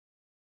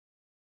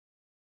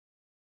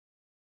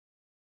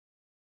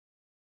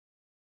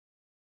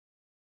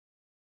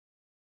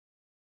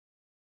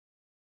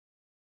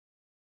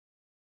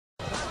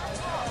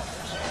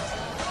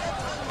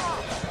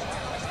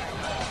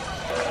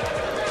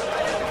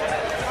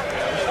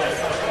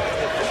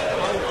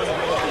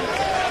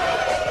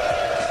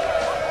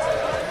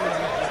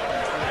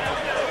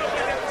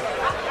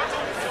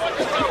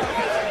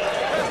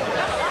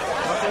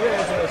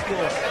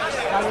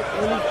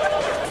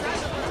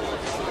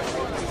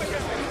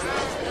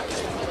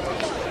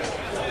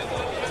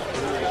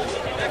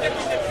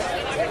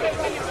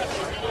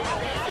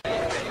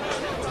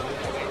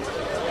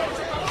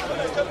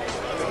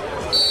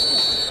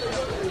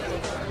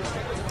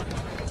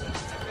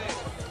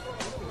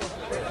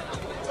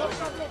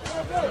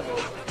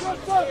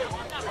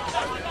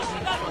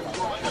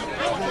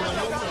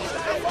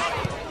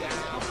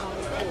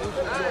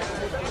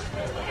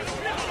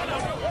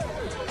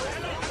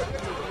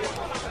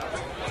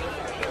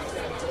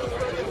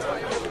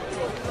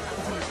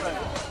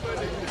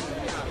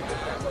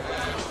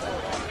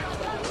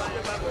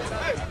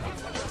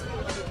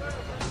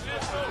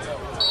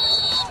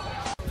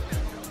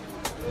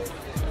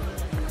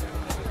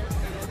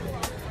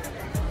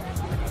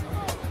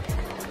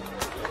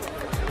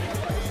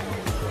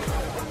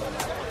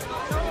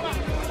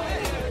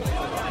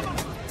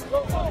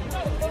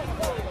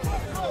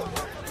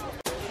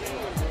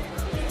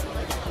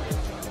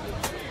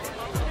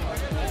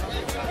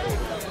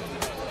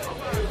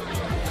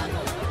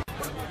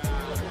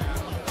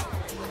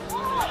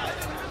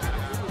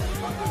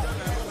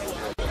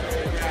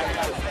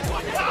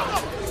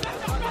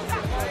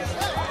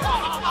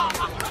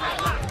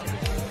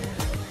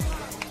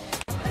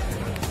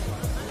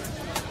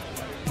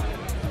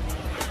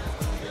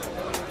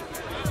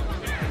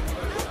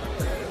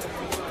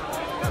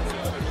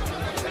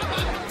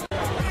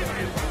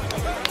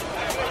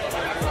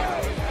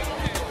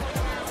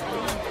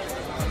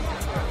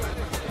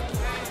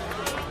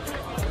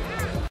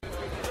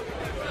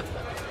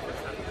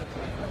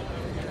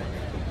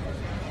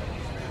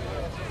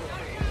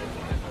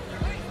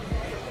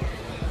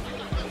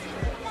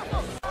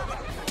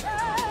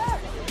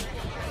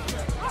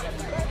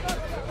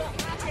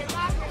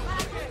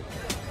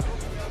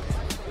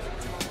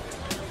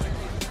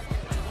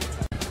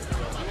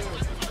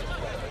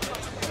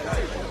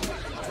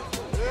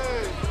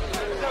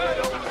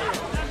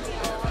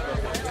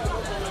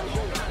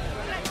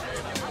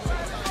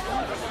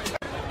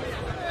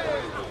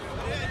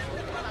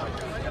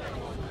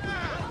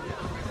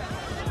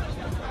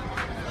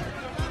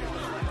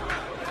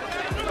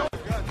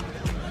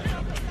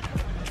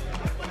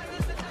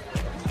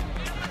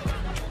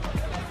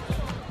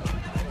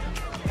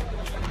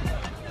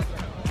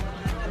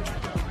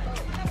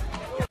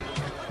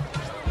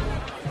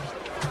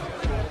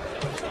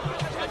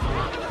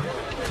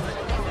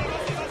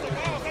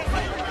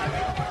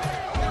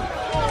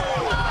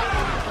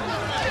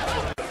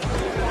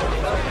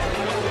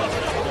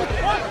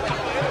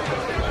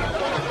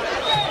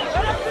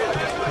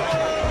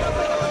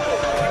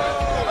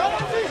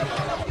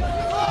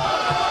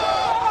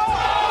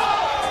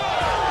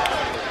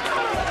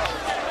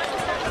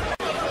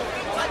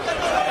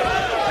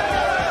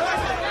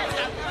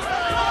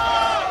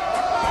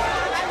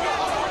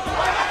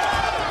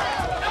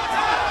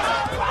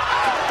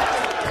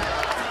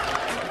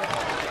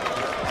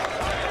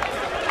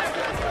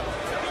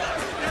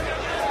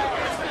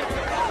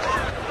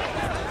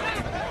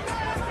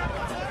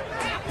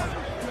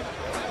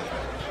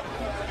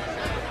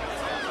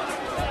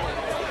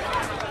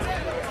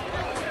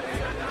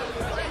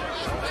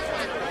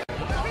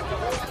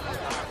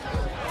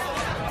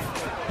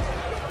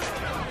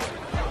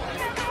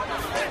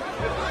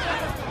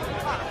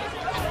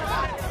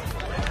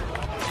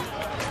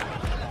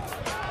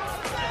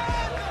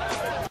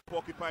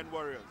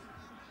Warriors.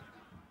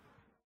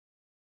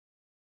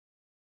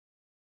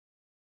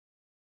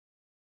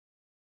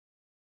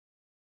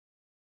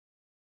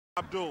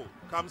 Abdul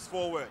comes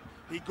forward.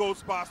 He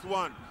goes past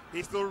one.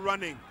 He's still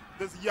running.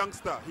 This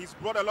youngster, he's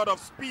brought a lot of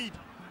speed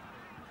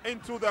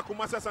into the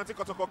Kumasi Asante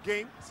Kotoko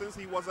game since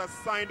he was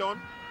signed on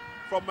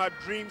from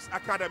Dreams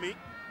Academy.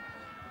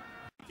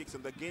 Kicks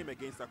in the game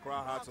against Accra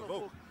Hearts of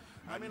Oak.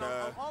 I mean,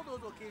 on all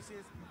those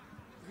occasions,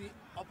 the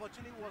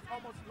opportunity was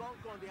almost long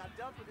gone. They had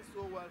dealt with it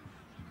so well.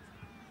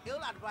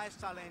 Ill-advised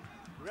challenge.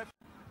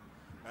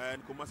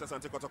 And Kumasi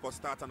Asante Kotoko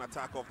start an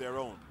attack of their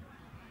own.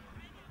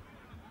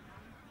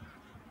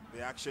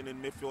 The action in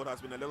midfield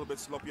has been a little bit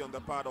sloppy on the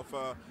part of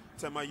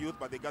Tema Youth,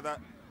 but they gather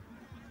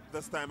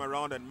this time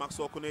around, and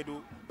Maxwell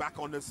Konedu back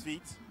on his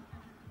feet.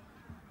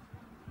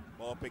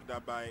 Ball picked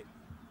up by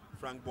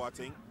Frank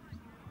Boateng.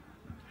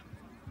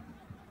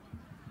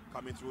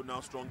 Coming through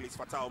now strongly is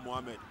Fatal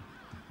Mohamed.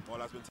 Ball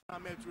has been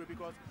through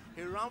because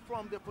he ran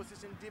from the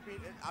position deep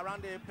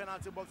around the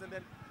penalty box and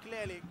then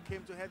clearly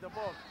came to head the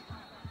ball.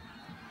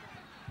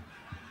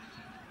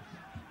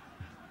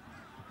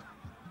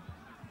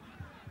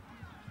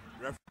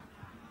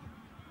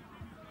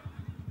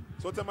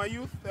 So Tema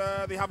Youth,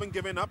 they haven't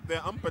given up.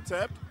 They're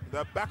unperturbed.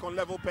 They're back on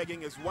level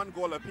pegging. Is 1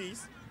 goal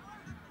apiece.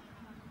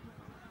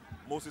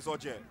 Moses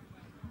Oje.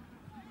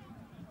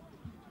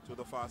 To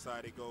the far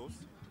side he goes.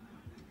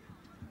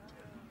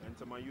 And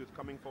Tema Youth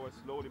coming forward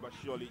slowly but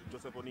surely.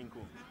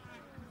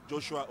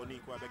 Joshua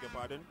Oninku, I beg your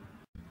pardon.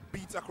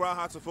 Beats Accra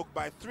Hearts of Oak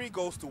by 3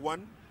 goals to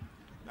 1.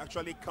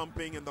 Actually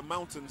camping in the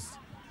mountains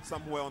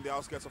somewhere on the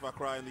outskirts of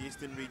Accra in the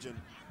eastern region.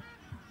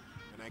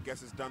 And I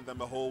guess it's done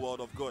them a whole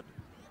world of good.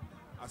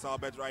 As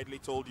Albert rightly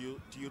told you,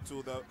 due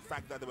to the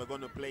fact that they were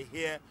going to play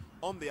here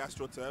on the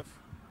AstroTurf,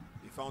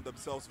 they found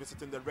themselves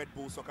visiting the Red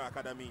Bull Soccer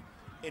Academy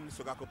in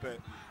Sogakope.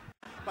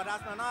 But as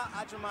Nana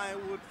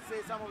Ajimai would say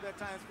some of the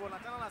times, for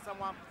Nathaniel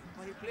Asamoah,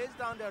 when he plays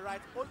down the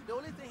right, the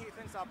only thing he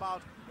thinks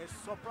about is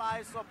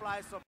supply.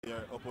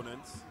 Their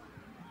opponents.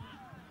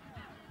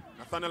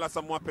 Nathaniel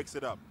Asamoah picks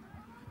it up.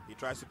 He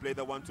tries to play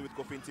the 1-2 with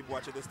Kofinti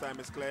Boache. This time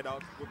it's cleared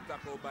out. Good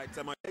tackle by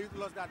Tema. He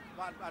lost that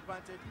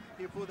advantage.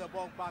 He pulled the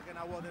ball back and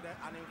awarded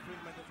an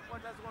infringement. The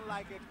supporters won't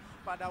like it,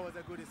 but that was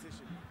a good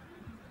decision.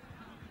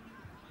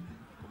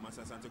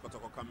 Kumasi Asante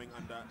Kotoko coming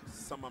under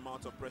some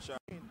amount of pressure.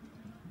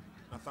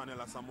 Nathaniel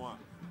Asamoah.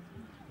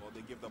 Well,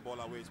 they give the ball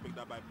away. It's picked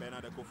up by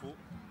Bernard Ekofu.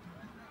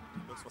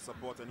 Looks for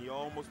support, and he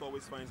almost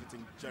always finds it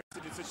in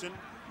charity. Decision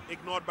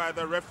ignored by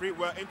the referee.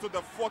 We're into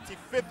the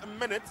 45th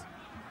minute,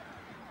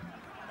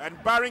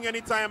 and barring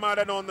any time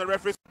added on, the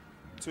referee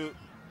to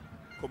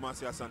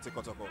Kumasi Asante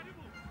Kotoko.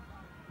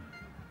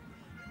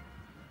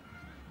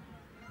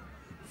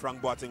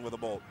 Frank Boateng with the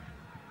ball.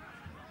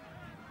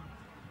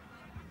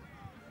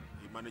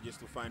 He manages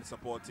to find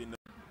support in the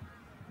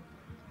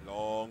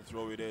long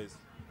throw. It is.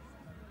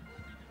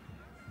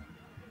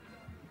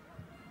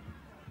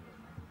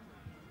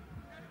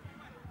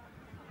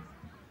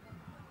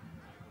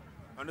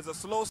 And it's a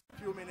slow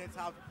few minutes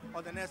have,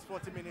 or the next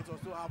 40 minutes or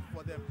so have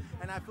for them.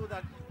 And I feel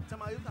that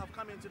Tema Youth have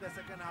come into the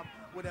second half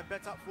with a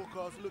better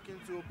focus, looking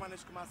to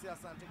punish Kumasi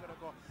Asante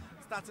Kotoko,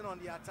 starting on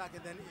the attack,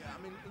 and then,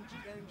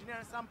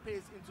 engineering some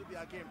pace into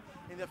their game.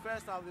 In the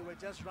first half, they were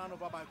just run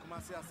over by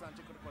Kumasi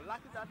Asante Kotoko.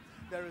 Lucky that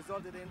the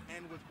result didn't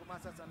end with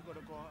Kumasi Asante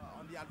Kotoko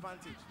on the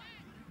advantage.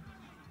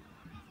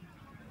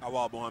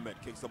 Awal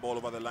Mohammed kicks the ball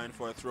over the line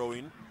for a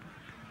throw-in.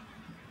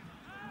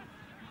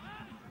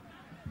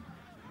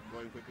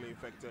 Going quickly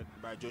infected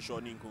by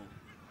Joshua Ninku.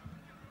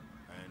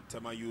 And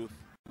Tema Youth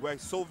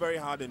worked so very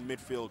hard in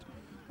midfield,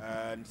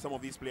 and some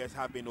of these players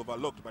have been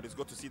overlooked, but it's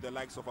good to see the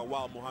likes of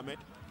Awal Mohammed,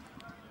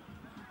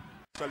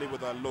 especially with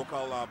the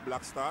local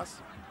Black Stars.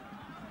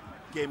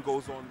 Game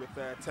goes on with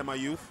Tema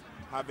Youth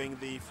having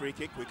the free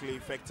kick quickly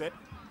infected.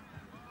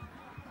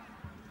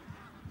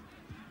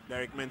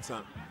 Derek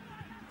Mensah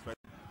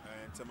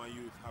and Tema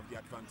Youth have the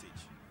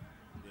advantage.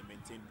 They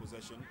maintain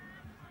possession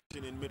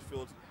in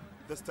midfield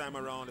this time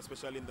around,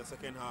 especially in the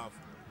second half.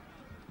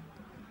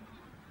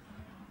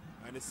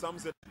 And it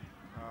sums it.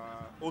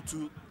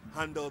 Otu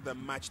handled the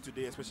match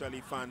today,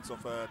 especially fans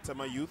of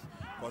Tema Youth,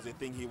 because they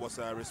think he was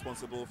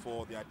responsible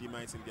for their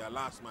demise in their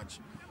last match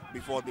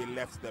before they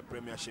left the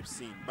Premiership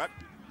scene. But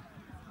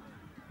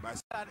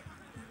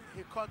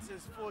he caught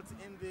his foot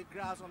in the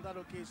grass on that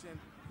occasion.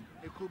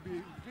 It could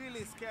be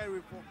really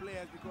scary for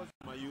players, because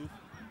Tema Youth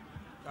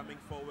coming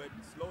forward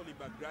slowly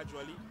but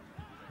gradually.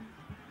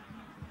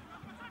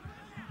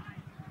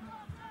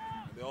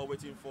 They're all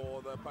waiting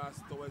for the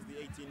pass towards the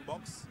 18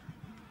 box.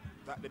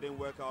 That didn't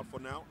work out for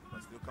now,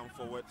 but still come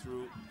forward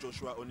through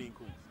Joshua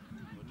Oninku.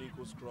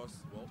 Oninku's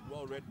cross,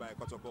 well read by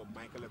Kotoko.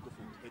 Michael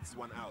Ekufu hits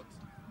one out.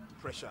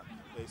 Pressure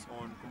is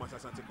on Kumasi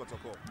Asante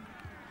Kotoko.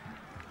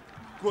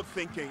 Good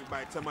thinking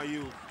by Tema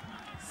Youth.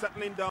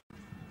 Settling down.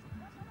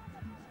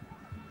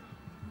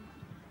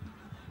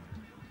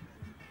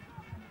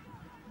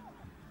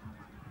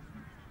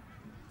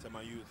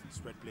 Tema Youth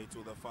spread play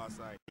to the far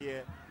side.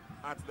 Here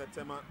at the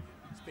Tema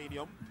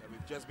Stadium,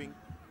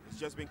 it's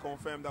just been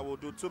confirmed that we'll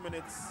do 2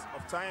 minutes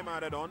of time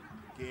added on.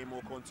 Game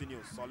will continue.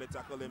 Solid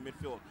tackle in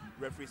midfield.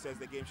 Referee says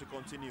the game should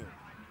continue.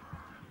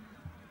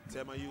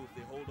 Tema Youth,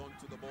 they hold on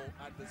to the ball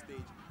at the stage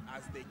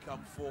as they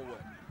come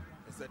forward.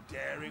 It's a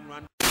daring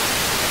run.